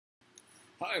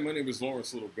Hi, my name is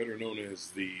Lawrence Little, better known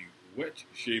as the Wet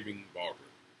Shaving Barber.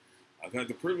 I've had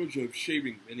the privilege of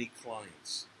shaving many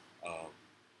clients,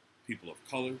 people of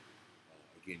color,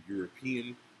 again,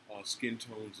 European skin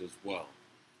tones as well.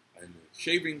 And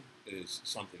shaving is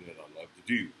something that I love to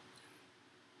do.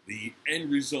 The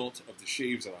end result of the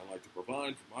shaves that I like to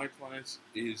provide for my clients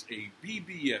is a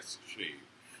BBS shave.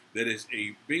 That is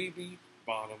a baby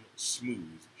bottom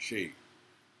smooth shave.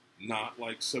 Not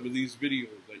like some of these videos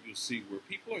that you'll see where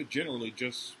people are generally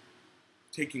just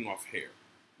taking off hair,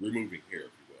 removing hair, if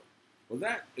you will. Well,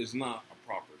 that is not a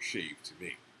proper shave to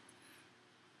me.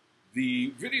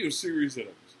 The video series that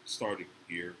I'm starting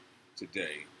here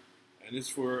today, and it's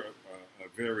for a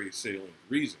very salient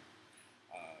reason,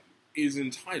 is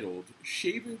entitled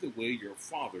Shaving the Way Your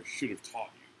Father Should Have Taught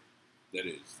You. That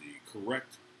is, the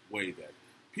correct way that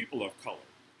people of color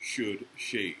should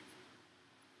shave.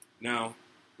 Now,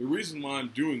 the reason why I'm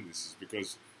doing this is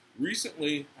because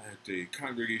recently at a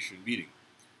congregation meeting,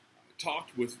 I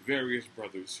talked with various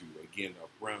brothers who, again, are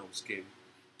brown skin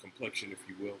complexion, if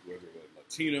you will, whether they're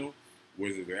Latino,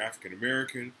 whether they're African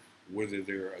American, whether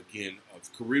they're, again,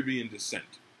 of Caribbean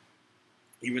descent,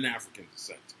 even African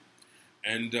descent.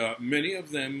 And many of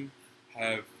them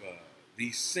have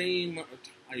the same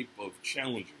type of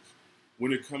challenges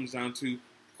when it comes down to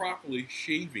properly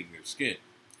shaving their skin.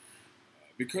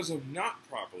 Because of not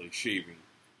properly shaving,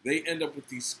 they end up with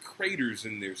these craters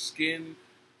in their skin,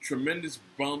 tremendous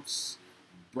bumps,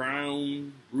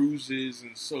 brown bruises,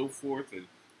 and so forth. And,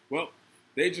 well,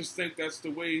 they just think that's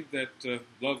the way that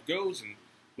love goes and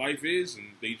life is, and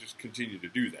they just continue to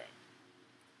do that.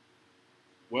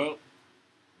 Well,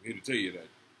 I'm here to tell you that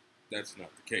that's not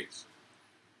the case.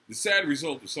 The sad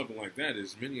result of something like that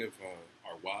is many of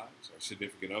our wives, our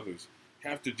significant others,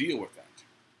 have to deal with that.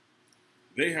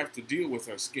 They have to deal with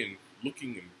our skin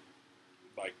looking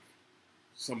like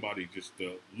somebody just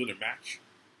lit a match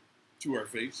to our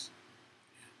face,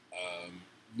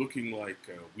 looking like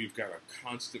we've got a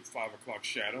constant 5 o'clock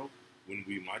shadow when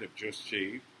we might have just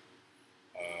shaved,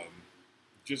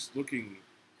 just looking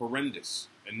horrendous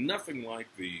and nothing like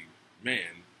the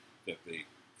man that they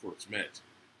first met.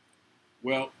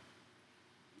 Well,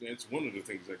 that's one of the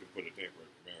things that can put a damper on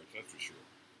your marriage, that's for sure,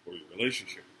 or your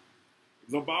relationship.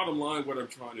 The bottom line, what I'm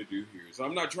trying to do here is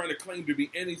I'm not trying to claim to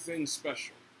be anything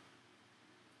special.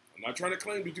 I'm not trying to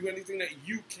claim to do anything that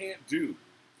you can't do.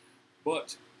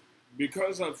 But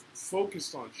because I've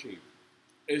focused on shaving,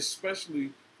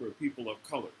 especially for people of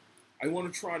color, I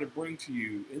want to try to bring to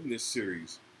you in this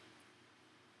series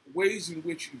ways in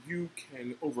which you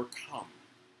can overcome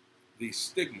the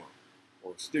stigma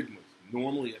or stigmas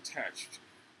normally attached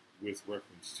with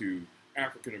reference to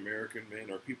African American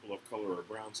men or people of color or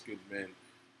brown skinned men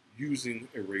using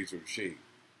a razor to shave.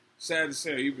 Sad to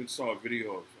say, I even saw a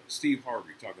video of Steve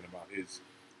Harvey talking about his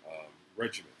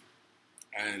regimen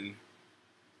and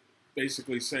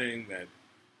basically saying that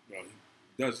he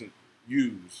doesn't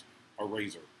use a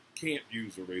razor, can't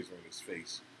use a razor on his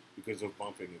face because of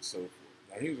bumping and so forth.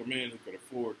 Now, he's a man who could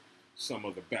afford some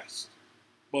of the best.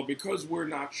 But because we're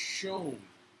not shown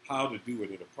how to do it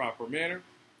in a proper manner,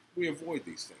 we avoid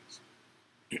these things.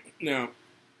 Now,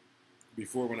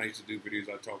 before when I used to do videos,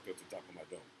 I talked at the top of my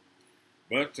dome.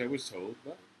 But I was told,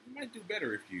 well, you might do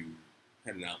better if you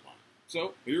had an outline.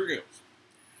 So, here it goes.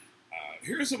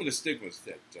 Here are some of the stigmas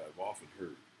that I've often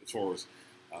heard as far as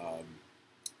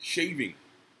shaving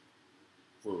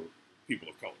for people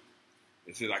of color.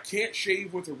 They said, I can't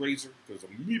shave with a razor because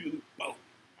immediately, boom,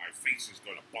 my face is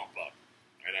going to bump up.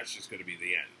 And that's just going to be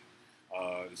the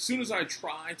end. As soon as I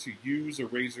try to use a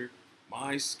razor,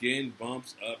 my skin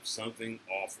bumps up something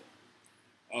awful.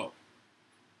 Oh,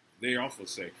 they also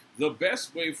say the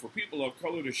best way for people of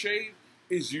color to shave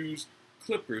is use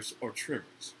clippers or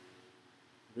trimmers.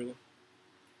 Really?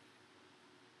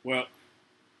 Well,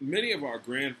 many of our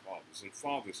grandfathers and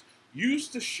fathers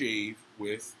used to shave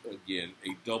with, again,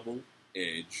 a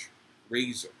double-edged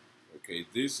razor. Okay,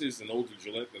 this is an older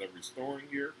Gillette that I'm restoring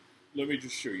here. Let me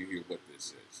just show you here what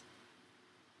this is.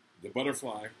 The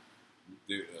butterfly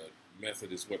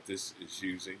method is what this is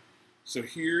using. So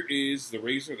here is the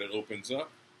razor that opens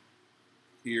up.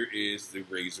 Here is the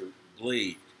razor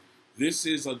blade. This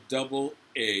is a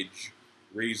double-edged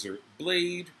razor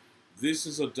blade. This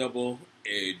is a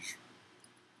double-edged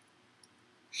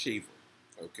shaver.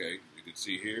 Okay, you can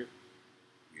see here.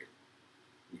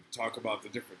 We can talk about the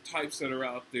different types that are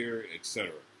out there,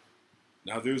 etc.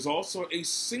 Now, there's also a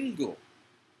single-edge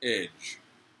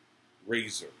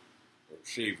razor, or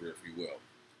shaver, if you will,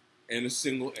 and a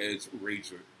single-edge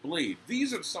razor blade.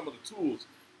 These are some of the tools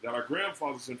that our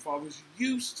grandfathers and fathers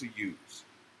used to use.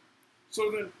 So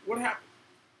then, what happened?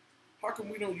 How come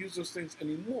we don't use those things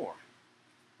anymore?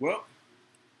 Well,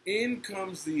 in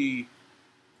comes the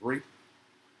great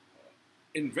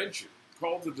invention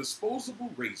called the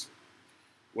disposable razor.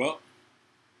 Well,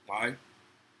 why?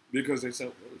 Because they said,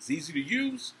 well, it's easy to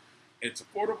use, it's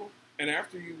affordable, and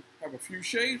after you have a few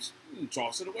shaves, you can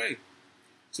toss it away.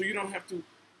 So you don't have to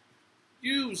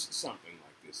use something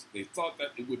like this. They thought that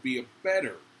it would be a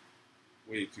better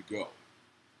way to go.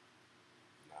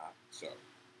 Not so.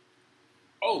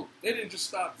 Oh, they didn't just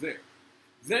stop there.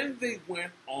 Then they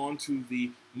went on to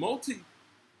the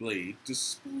multi-blade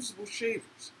disposable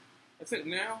shavers. I think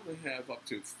now they have up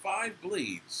to 5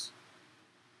 blades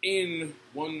in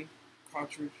one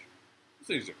cartridge. These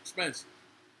things are expensive.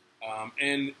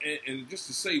 And just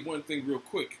to say one thing real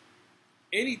quick,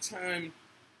 anytime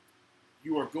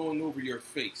you are going over your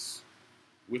face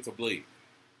with a blade,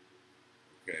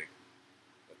 okay,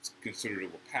 that's considered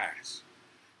a pass.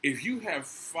 If you have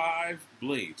 5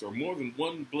 blades or more than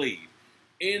one blade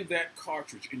in that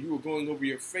cartridge and you are going over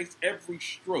your face, every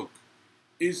stroke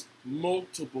is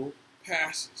multiple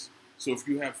passes. So if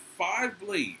you have 5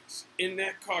 blades in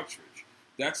that cartridge,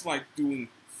 that's like doing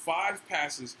 5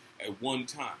 passes at one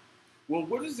time. Well,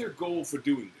 what is their goal for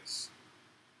doing this?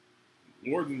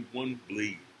 More than one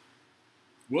blade.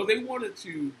 Well, they wanted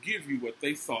to give you what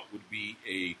they thought would be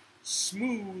a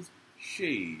smooth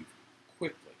shave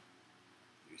quickly.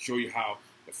 They show you how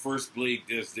the first blade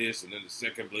does this, and then the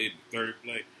second blade, and the third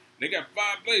blade. They got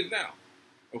 5 blades now.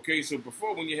 Okay, so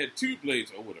before when you had 2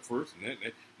 blades, oh, well, the first, and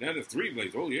then now the 3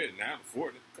 blades, oh yeah, now the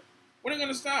 4. When are they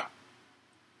going to stop?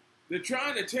 They're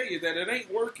trying to tell you that it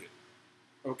ain't working,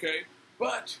 okay?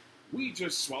 But we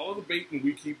just swallow the bait and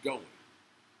we keep going.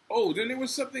 Oh, then there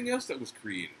was something else that was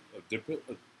created, a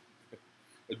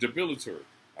debilitator.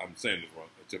 I'm saying this wrong.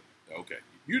 Okay,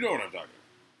 you know what I'm talking about.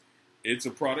 It's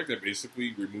a product that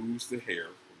basically removes the hair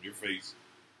from your face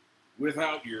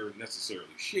without your necessarily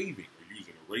shaving or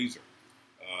using a razor.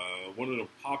 One of the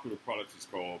popular products is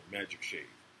called Magic Shave.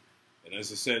 And as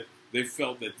I said, they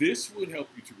felt that this would help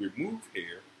you to remove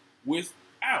hair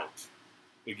without,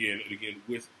 again and again,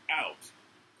 without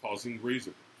causing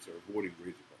razor bumps or avoiding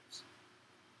razor bumps.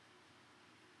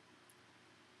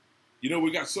 You know,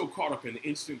 we got so caught up in the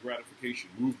instant gratification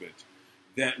movement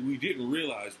that we didn't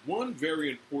realize one very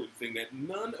important thing that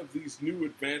none of these new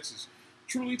advances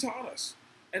truly taught us,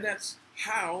 and that's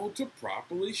how to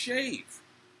properly shave.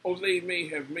 Or they may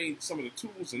have made some of the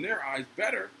tools in their eyes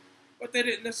better, but they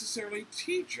didn't necessarily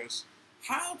teach us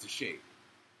how to shave.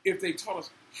 If they taught us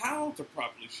how to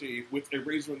properly shave with a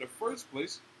razor in the first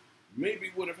place, maybe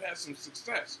we would have had some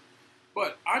success.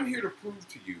 But I'm here to prove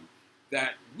to you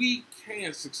that we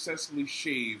can successfully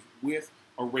shave with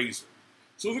a razor.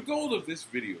 So the goal of this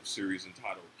video series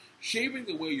entitled Shaving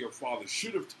the Way Your Father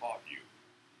Should Have Taught You,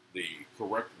 the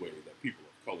correct way that people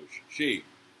of color should shave,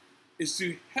 is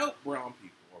to help brown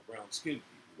people or brown-skinned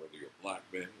people, whether you're black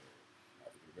men or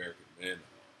African-American men,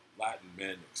 Latin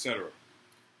men, etc.,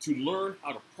 to learn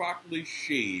how to properly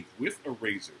shave with a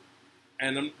razor.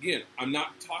 And again, I'm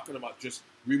not talking about just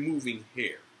removing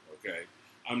hair, okay?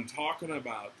 I'm talking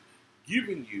about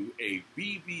giving you a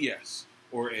BBS,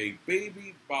 or a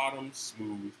baby bottom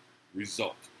smooth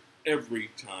result every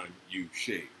time you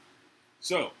shave.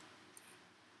 So,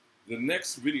 the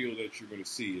next video that you're going to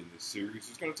see in this series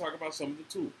is going to talk about some of the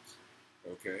tools,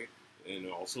 okay? And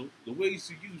also the ways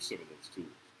to use some of those tools.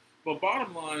 But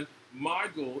bottom line, my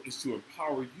goal is to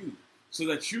empower you so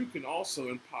that you can also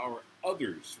empower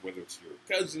others, whether it's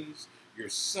your cousins, your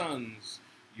sons,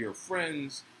 your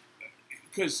friends,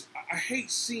 because I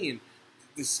hate seeing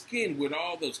the skin with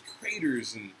all those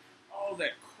craters and all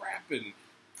that crap and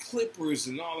clippers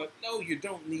and all that. No, you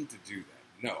don't need to do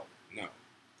that. No.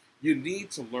 You need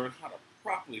to learn how to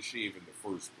properly shave in the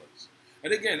first place.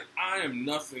 And again, I am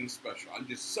nothing special. I'm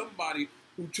just somebody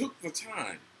who took the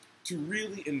time to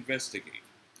really investigate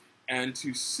and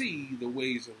to see the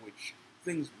ways in which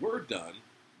things were done,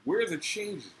 where the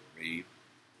changes were made,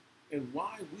 and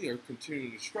why we are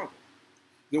continuing to struggle.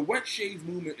 The wet shave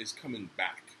movement is coming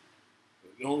back.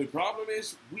 The only problem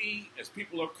is we, as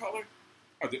people of color,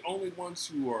 are the only ones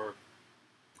who are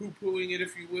poo-pooing it,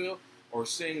 if you will, or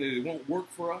saying that it won't work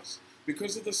for us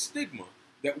because of the stigma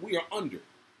that we are under.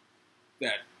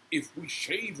 That if we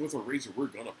shave with a razor, we're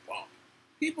going to bump.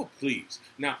 People, please.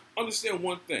 Now, understand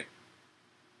one thing.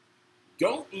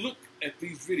 Don't look at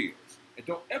these videos and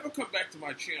don't ever come back to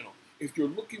my channel if you're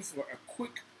looking for a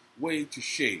quick way to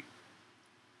shave.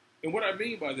 And what I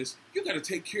mean by this, you got to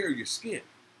take care of your skin.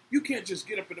 You can't just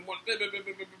get up in the morning,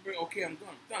 okay, I'm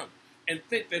done, and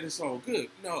think that it's all good.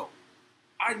 No.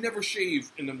 I never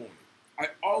shave in the morning. I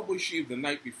always shave the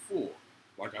night before,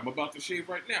 like I'm about to shave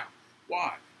right now.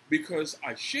 Why? because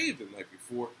I shaved the night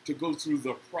before to go through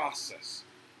the process.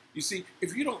 You see,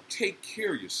 if you don't take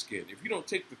care of your skin, if you don't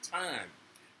take the time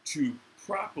to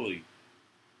properly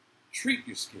treat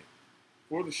your skin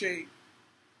for the shave,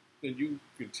 then you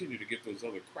continue to get those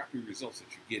other crappy results that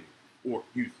you're getting. Or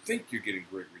you think you're getting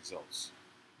great results,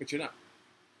 but you're not.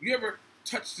 You ever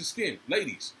touch the skin?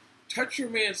 Ladies, touch your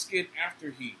man's skin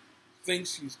after he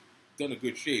thinks he's done a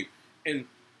good shave and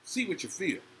see what you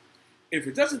feel. If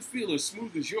it doesn't feel as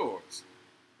smooth as yours,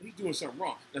 he's doing something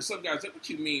wrong. Now some guys say, what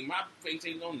you mean? My face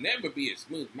ain't gonna never be as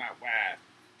smooth as my wife.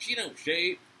 She don't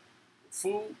shave.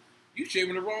 Fool, you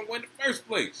shaving the wrong way in the first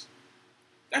place.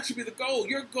 That should be the goal.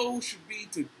 Your goal should be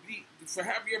to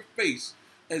have your face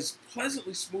as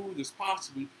pleasantly smooth as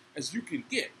possible as you can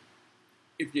get.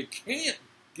 If you can't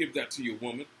give that to your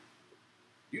woman,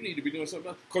 you need to be doing something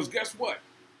else. Because guess what?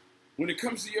 When it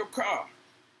comes to your car,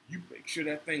 you make sure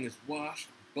that thing is washed,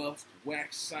 buffed,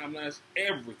 waxed, simonized,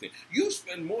 everything. You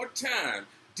spend more time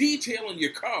detailing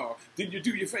your car than you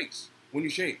do your face when you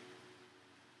shave.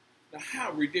 Now,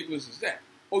 how ridiculous is that?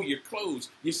 Oh, your clothes,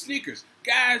 your sneakers.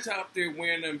 Guys out there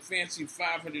wearing them fancy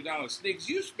 $500 sneakers,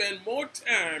 you spend more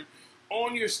time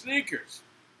on your sneakers,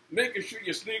 making sure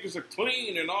your sneakers are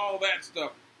clean and all that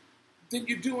stuff, than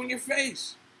you do on your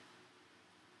face.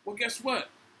 Well, guess what?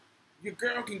 Your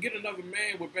girl can get another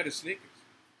man with better sneakers,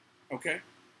 okay?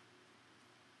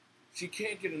 She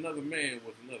can't get another man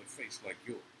with another face like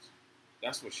yours.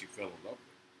 That's what she fell in love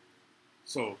with.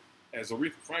 So, as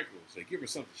Aretha Franklin would say, give her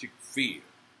something she can feel,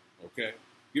 okay?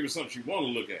 Give her something she want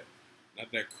to look at,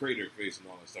 not that crater face and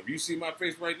all that stuff. You see my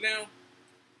face right now?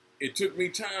 It took me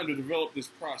time to develop this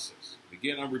process.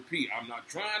 Again, I repeat, I'm not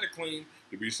trying to claim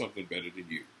to be something better than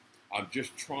you. I'm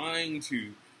just trying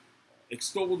to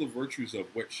extol the virtues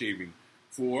of wet shaving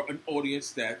for an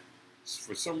audience that,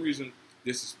 for some reason,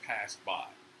 this is passed by,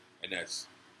 and that's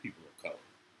people of color.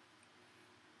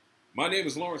 My name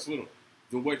is Lawrence Little,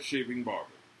 the Wet Shaving Barber,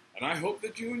 and I hope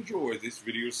that you enjoy this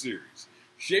video series,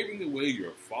 Shaving the Way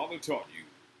Your Father Taught You.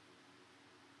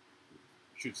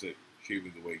 I should say,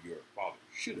 shaving the way your father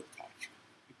should have taught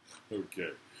you. Okay,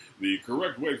 the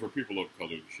correct way for people of color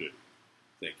to shave.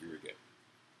 Thank you again.